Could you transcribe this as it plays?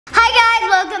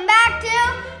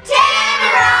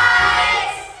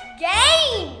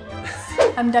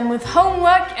I'm done with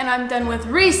homework, and I'm done with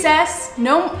recess.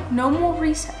 No more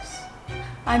recess.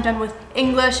 I'm done with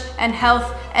English and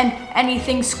health and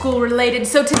anything school related.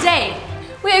 So today,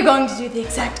 we are going to do the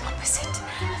exact opposite of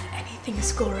anything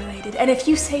school related. And if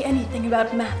you say anything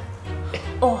about math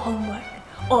or homework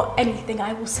or anything,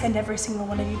 I will send every single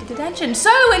one of you to detention.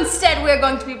 So instead, we're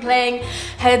going to be playing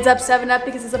Heads Up 7 Up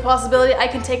because there's a possibility I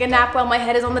can take a nap while my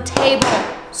head is on the table.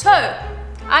 So,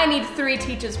 I need 3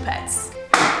 teachers' pets.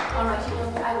 All right, you know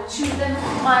what? I will choose them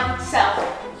myself.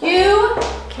 You,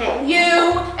 okay.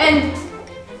 You, and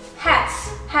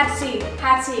Hatsy.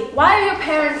 Why are your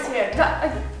parents here?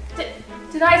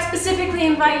 Did I specifically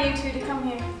invite you two to come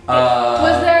here?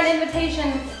 Was there an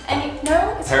invitation?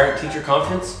 No? Parent-teacher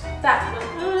conference? That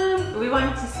was. We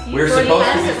wanted to see. We're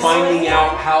supposed to be finding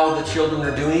out how the children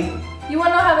are doing. You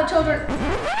want to know how the children?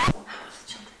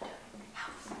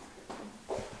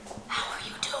 How are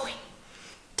you doing?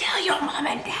 Tell your mom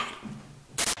and dad.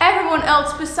 Everyone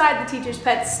else beside the teacher's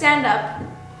pets, stand up.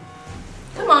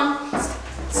 Come on.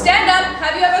 Stand up.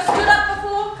 Have you ever stood up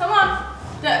before? Come on.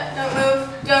 Don't move.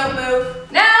 Don't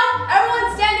move. Now,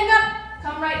 everyone standing up.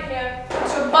 Come right here.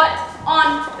 Put your butt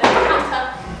on the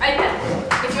counter. Right there.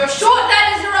 If you're short,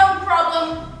 that is your own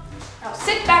problem. Now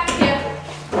sit back here.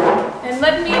 And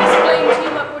let me explain to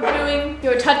you what we're doing.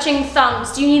 You're touching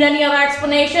thumbs. Do you need any other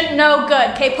explanation? No? Good.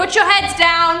 Okay, put your heads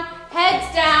down. Heads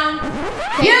down.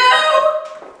 You!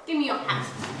 Give me your hat.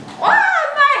 What?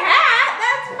 My hat?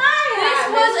 That's my hat. This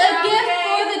was a gift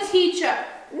for the teacher.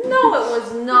 No, it was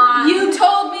not. You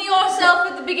told me yourself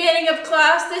at the beginning of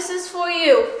class, this is for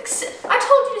you. I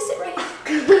told you to sit right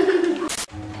here.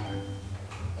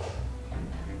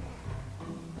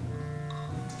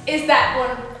 Is that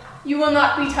one? You will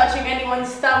not be touching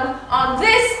anyone's thumb on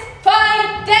this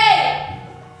fine day.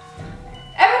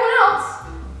 Everyone else,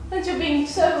 since you're being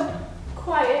so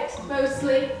quiet,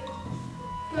 mostly,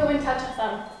 go and touch a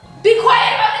thumb. Be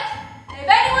quiet about it! If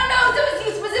anyone knows it was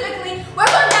you specifically, we're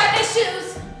going to have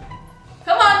issues.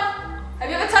 Come on. Have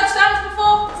you ever touched thumbs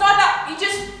before? It's not that. You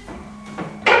just...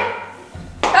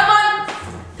 Come on.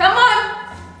 Come on.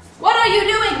 What are you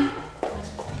doing?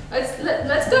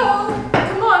 Let's go.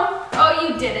 Come on. Oh,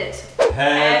 you did it.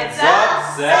 Heads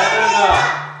up, 7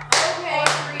 up. Okay,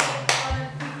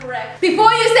 be correct.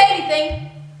 Before you say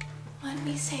anything, let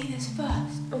me say this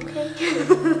first. Okay.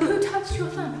 Who touched your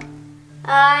thumb?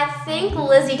 I think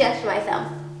Lizzie touched my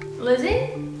thumb.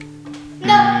 Lizzie?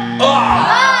 No. Oh!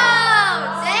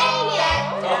 Dang it.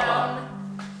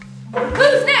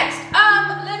 Who's next?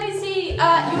 Let me see.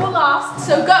 You were lost,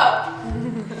 so go.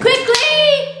 Quickly!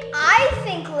 I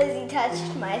think Lizzie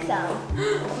touched my thumb.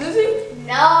 Lizzie?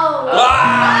 No. It was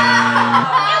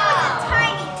a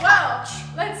tiny touch.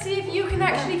 Let's see if you can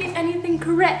actually get anything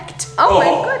correct. Oh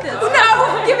my goodness.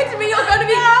 No! Give it to me. You're going to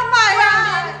be. Oh my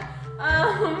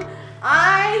god.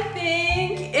 I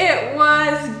think it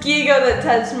was Gigo that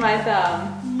touched my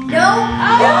thumb. No.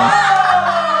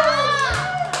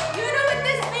 You know what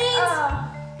this means?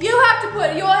 You have to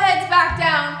put your heads back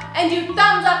down and do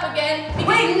thumbs up again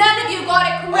because none of you got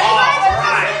it correct.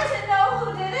 Right. To know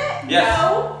who did it? Yes.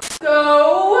 No.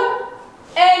 Go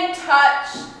and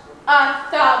touch a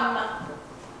thumb.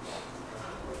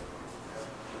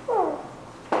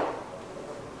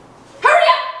 Hurry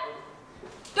up!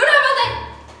 Don't have all day.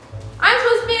 I'm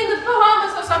supposed to be in the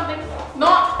Bahamas or something.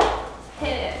 Not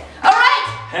here. All right.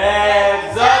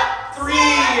 Heads up, 3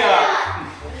 up.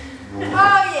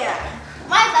 Oh yeah.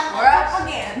 My thumb. We're up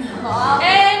again.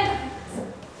 And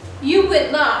you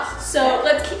went last, so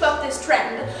let's keep up this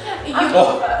trend. You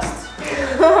go first.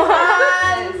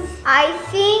 I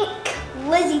think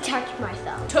Lizzie touched my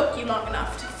thumb. Took you long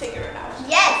enough to figure it out.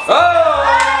 Yes. Oh!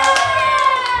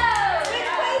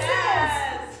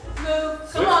 Move. Come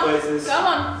Switch on. places. Come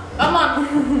on. Come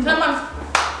on. Come on.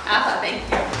 Ah, thank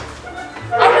you.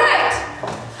 All right.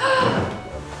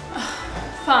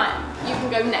 Fine. You can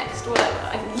go next.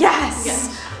 Whatever.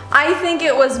 Yes. I think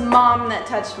it was Mom that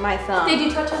touched my thumb. Did you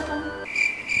touch her thumb?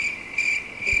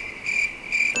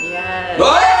 Yes.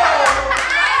 Oh!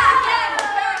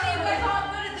 Apparently we're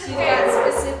not good at this She's game. got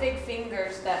specific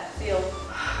fingers that feel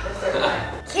a certain way.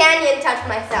 Canyon touched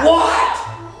my thumb. What?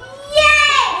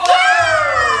 Yes!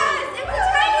 Yes! It was a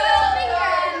tiny little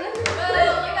finger.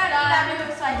 Well, you got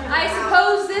I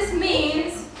suppose this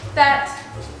means that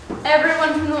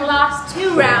everyone from the last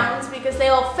 2 rounds, because they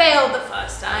all failed the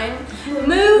first time,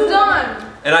 moved on.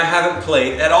 And I haven't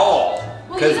played at all.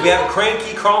 Because you we know have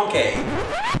CraNKy.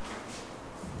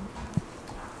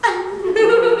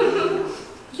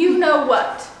 You know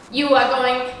what? You are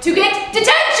going to get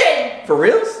detention! For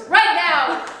reals? Right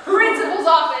now, principal's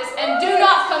office, and do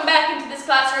not come back into this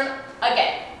classroom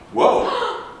again. Whoa.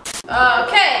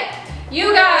 Okay.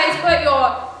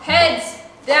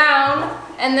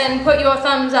 and then put your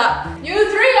thumbs up. You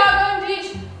three are going to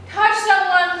each touch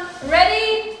someone.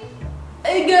 Ready?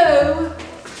 Go.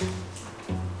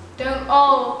 Don't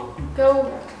all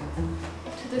go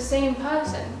to the same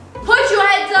person. Put your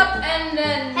heads up and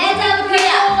then look at the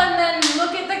people and then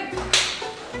look at the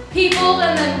people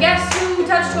and then guess who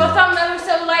touched your thumb ever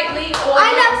so lightly or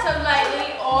not so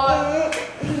lightly or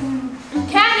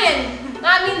Canyon.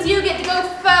 That means you get to go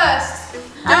first.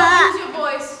 Don't use your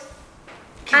voice.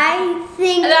 I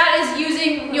think that is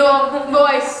using your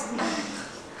voice.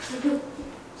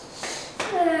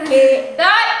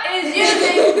 That is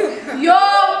using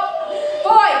your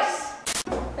voice.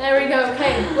 There we go.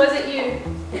 Okay, was it you?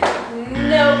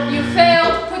 No, you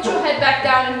failed. Put your head back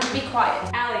down and be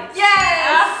quiet. Alex.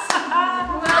 Yes!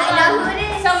 Well, I know who it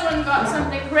is. Someone got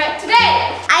something correct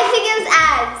today. I think it was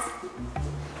Az.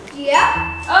 Yep.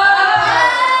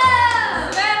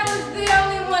 Savannah was the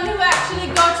only one who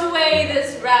actually got away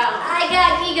this round. I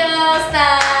got Giggle's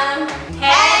thumb.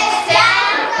 Heads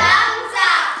down, thumbs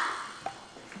up.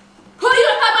 Put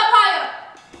your thumb up higher.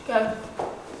 Go.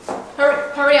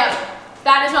 Hurry up.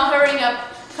 That is not hurrying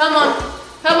up. Come on.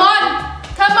 Come on.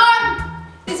 Come on.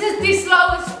 This is the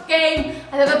slowest game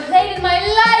I've ever played in my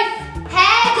life.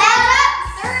 Heads up,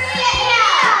 3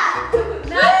 up.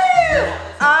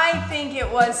 I think it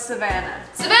was Savannah.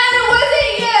 Savannah, was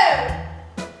it you?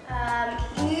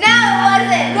 No, it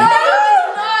wasn't. No,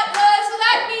 it's not. So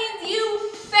that means you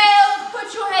failed. Put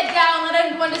your head down. I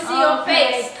don't want to see your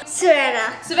face.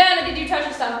 Savannah. Savannah, did you touch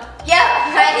your stomach? Yep.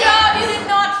 Good job. You did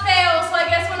not fail. So I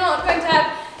guess we're not going to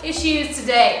have issues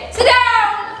today. Sit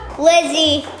down.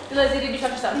 Lizzie. Lizzie, did you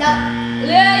touch your stomach? No.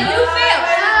 Yeah, you failed.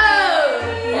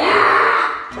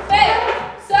 Failed.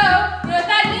 So, you know what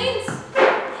that means?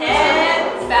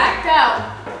 Heads back down.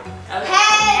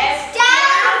 Heads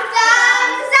down,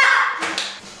 thumbs up.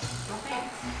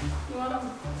 You want to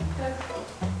go?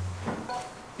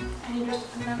 And you just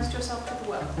announced yourself to the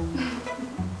world.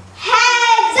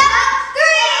 Heads up,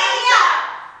 3 up.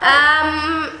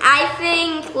 I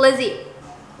think Lizzie.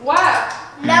 Wow.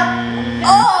 Nope.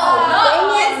 Not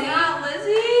Lizzie. Not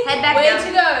Lizzie? Head back Way down.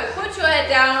 to go. Put your head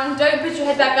down. Don't put your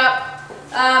head back up.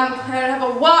 I don't have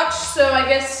a watch, so I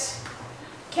guess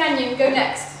Canyon, go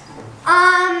next.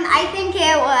 I think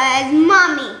it was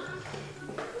Mommy.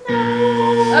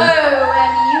 Oh,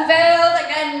 and you failed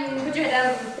again. Put your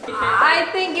head down. I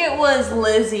think it was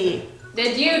Lizzie.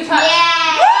 Did you touch?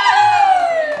 Yeah.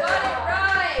 You got it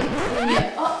right.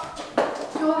 Oh,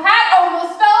 your hat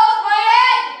almost fell off my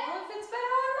head. Well, if it's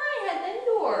better on my head than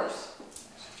yours.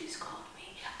 She just called me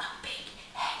a big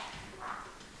head.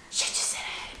 She just said I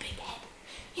had a big head.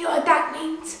 You know what that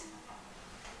means?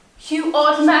 You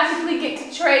automatically get to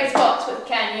trade spots with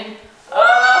Canyon.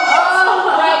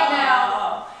 Right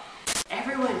now.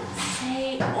 Everyone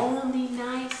say only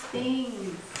nice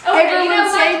things. Okay, Everyone you know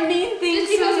what? say mean things.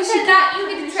 Just because you said that, you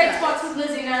get to trade spots with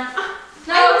Lizzie now.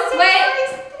 No, wait.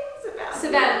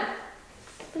 Savannah.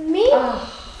 Me?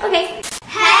 Okay.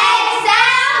 Heads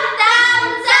down,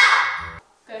 thumbs up.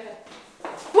 Go ahead.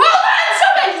 Well done!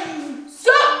 Stop it!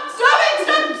 Stop it!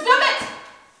 Stop it!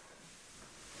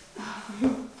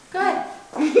 Go ahead.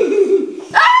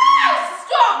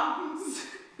 Stop!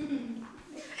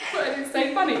 What did you say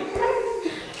funny?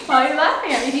 Why are you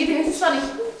laughing at me? Do you think this is funny?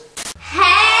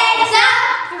 Heads up,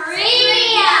 3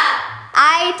 up.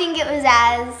 I think it was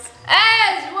Az.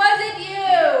 Az, was it you?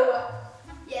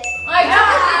 Yes.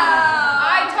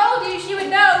 I told you she would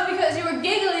know because you were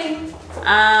giggling.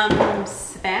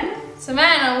 Savannah?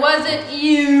 Savannah, was it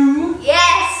you?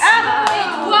 Yes.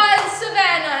 It was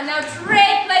Savannah. Now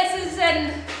trade places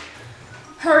and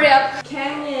hurry up.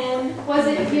 Canyon. Was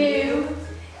it you?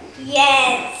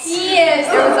 Yes. Yes.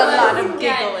 There was a lot of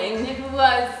Canyon. giggling. It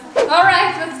was. All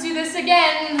right, let's do this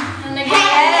again and again.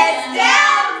 Heads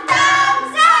down,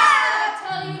 thumbs up. Did I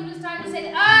tell you it was time to say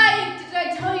it? Did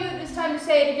I tell you it was time to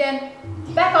say it again?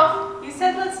 Back off. You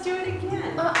said let's do it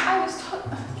again. I was told.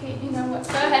 Okay, you know what?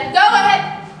 Go ahead. Go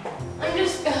ahead. I'm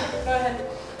just. Go ahead.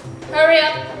 Hurry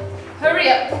up. Hurry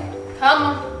up. Come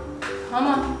on. Come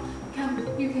on. Come.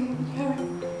 You can hurry.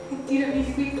 You don't need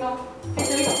to be fast.